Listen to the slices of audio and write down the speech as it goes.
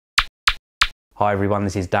Hi everyone,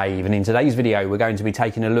 this is Dave, and in today's video we're going to be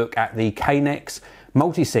taking a look at the Kanex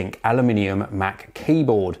Multisync Aluminium Mac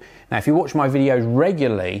Keyboard. Now if you watch my videos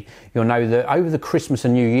regularly, you'll know that over the Christmas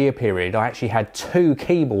and New Year period I actually had 2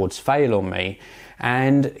 keyboards fail on me,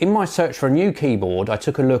 and in my search for a new keyboard I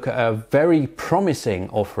took a look at a very promising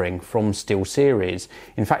offering from SteelSeries.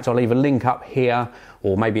 In fact, I'll leave a link up here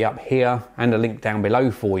or maybe up here and a link down below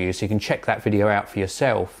for you so you can check that video out for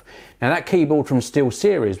yourself. Now that keyboard from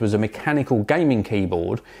SteelSeries was a mechanical gaming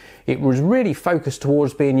keyboard. It was really focused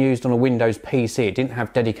towards being used on a Windows PC. It didn't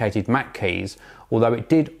have dedicated Mac keys, although it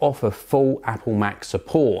did offer full Apple Mac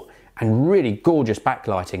support and really gorgeous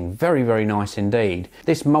backlighting. Very, very nice indeed.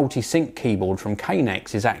 This multi-sync keyboard from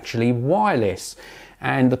Kanex is actually wireless,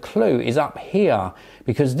 and the clue is up here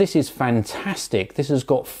because this is fantastic. This has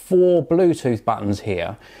got 4 Bluetooth buttons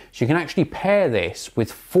here, so you can actually pair this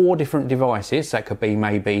with 4 different devices. That could be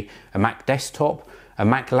maybe a Mac desktop, a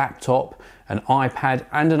Mac laptop, an iPad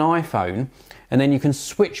and an iPhone, and then you can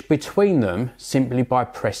switch between them simply by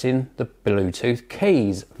pressing the Bluetooth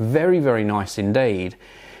keys. Very, very nice indeed.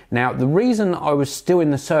 Now, the reason I was still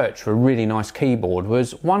in the search for a really nice keyboard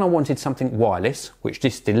was, one, I wanted something wireless, which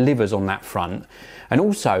this delivers on that front, and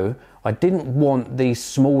also I didn't want the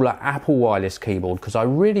smaller Apple wireless keyboard because I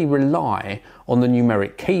really rely on the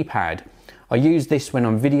numeric keypad. I use this when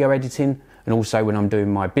I'm video editing and also when I'm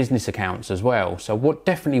doing my business accounts as well. So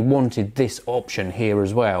definitely wanted this option here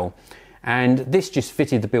as well. And this just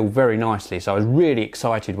fitted the bill very nicely. So I was really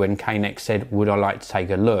excited when Kanex said, would I like to take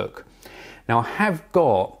a look? Now I have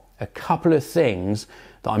got a couple of things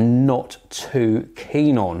that I'm not too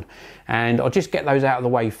keen on, and I'll just get those out of the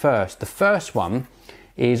way first. The first one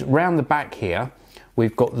is round the back here,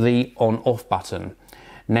 we've got the on-off button.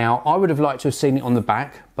 Now I would have liked to have seen it on the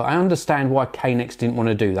back, but I understand why Kanex didn't want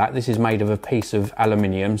to do that. This is made of a piece of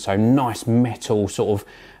aluminium, so nice metal sort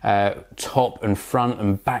of top and front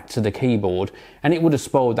and back to the keyboard, and it would have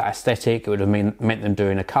spoiled that aesthetic. It would have meant them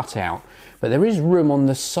doing a cutout, but there is room on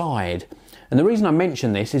the side. And the reason I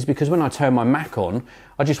mention this is because when I turn my Mac on,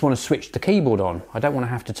 I just want to switch the keyboard on. I don't want to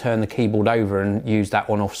have to turn the keyboard over and use that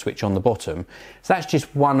on-off switch on the bottom. So that's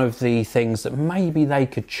just one of the things that maybe they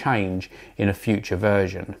could change in a future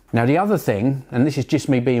version. Now the other thing, and this is just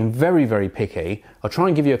me being very, very picky, I'll try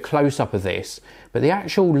and give you a close-up of this, but the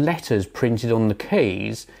actual letters printed on the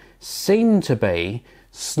keys seem to be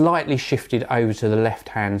slightly shifted over to the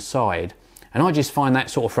left-hand side. And I just find that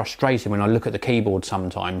sort of frustrating when I look at the keyboard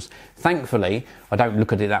sometimes. Thankfully, I don't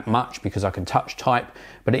look at it that much because I can touch type,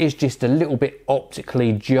 but it is just a little bit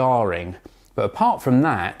optically jarring. But apart from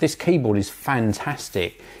that, this keyboard is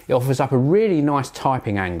fantastic. It offers up a really nice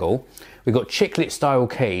typing angle. We've got chiclet style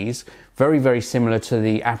keys, very, very similar to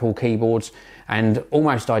the Apple keyboards and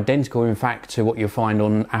almost identical in fact to what you'll find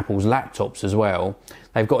on Apple's laptops as well.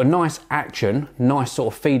 They've got a nice action, nice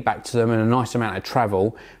sort of feedback to them and a nice amount of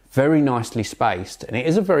travel. Very nicely spaced, and it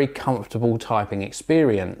is a very comfortable typing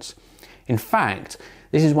experience. In fact,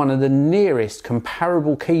 this is one of the nearest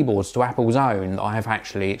comparable keyboards to Apple's own that I have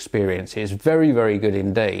actually experienced. It is very, very good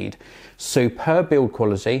indeed. Superb build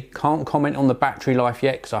quality. Can't comment on the battery life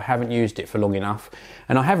yet because I haven't used it for long enough,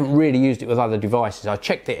 and I haven't really used it with other devices. I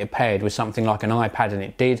checked it paired with something like an iPad and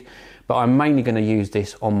it did, but I'm mainly going to use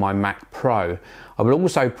this on my Mac Pro. I will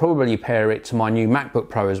also probably pair it to my new MacBook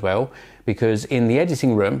Pro as well, because in the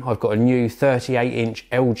editing room I've got a new 38-inch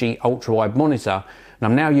LG ultra-wide monitor, and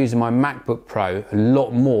I'm now using my MacBook Pro a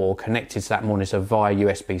lot more connected to that monitor via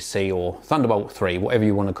USB-C or Thunderbolt 3, whatever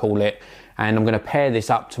you want to call it. And I'm going to pair this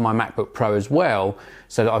up to my MacBook Pro as well,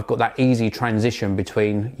 so that I've got that easy transition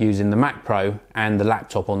between using the Mac Pro and the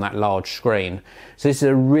laptop on that large screen. So this is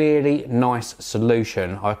a really nice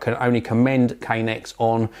solution. I can only commend Kanex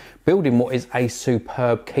on building what is a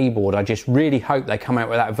superb keyboard. I just really hope they come out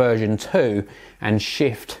with that version 2 and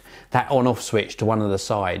shift that on-off switch to one of the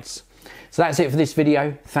sides. So that's it for this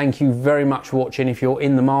video. Thank you very much for watching. If you're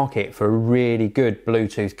in the market for a really good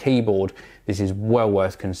Bluetooth keyboard, this is well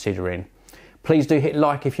worth considering. Please do hit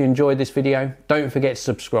like if you enjoyed this video. Don't forget to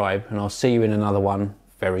subscribe, and I'll see you in another one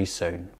very soon.